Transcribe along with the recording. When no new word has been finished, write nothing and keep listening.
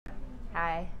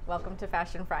Hi, welcome to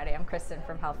Fashion Friday. I'm Kristin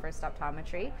from Health First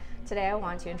Optometry. Today I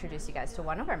want to introduce you guys to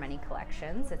one of our many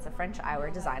collections. It's a French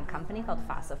eyewear design company called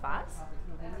Face.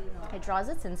 It draws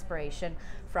its inspiration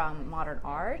from modern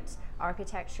art,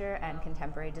 architecture, and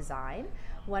contemporary design.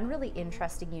 One really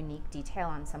interesting, unique detail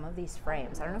on some of these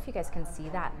frames, I don't know if you guys can see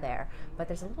that there, but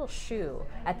there's a little shoe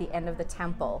at the end of the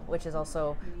temple, which is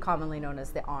also commonly known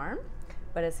as the arm.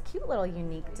 But it's a cute little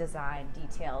unique design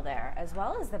detail there, as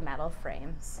well as the metal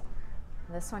frames.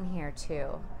 This one here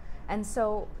too. And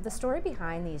so the story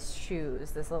behind these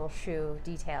shoes, this little shoe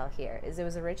detail here, is it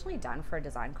was originally done for a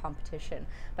design competition,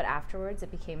 but afterwards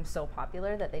it became so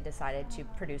popular that they decided to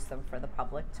produce them for the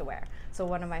public to wear. So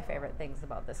one of my favorite things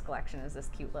about this collection is this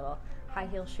cute little high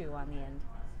heel shoe on the end.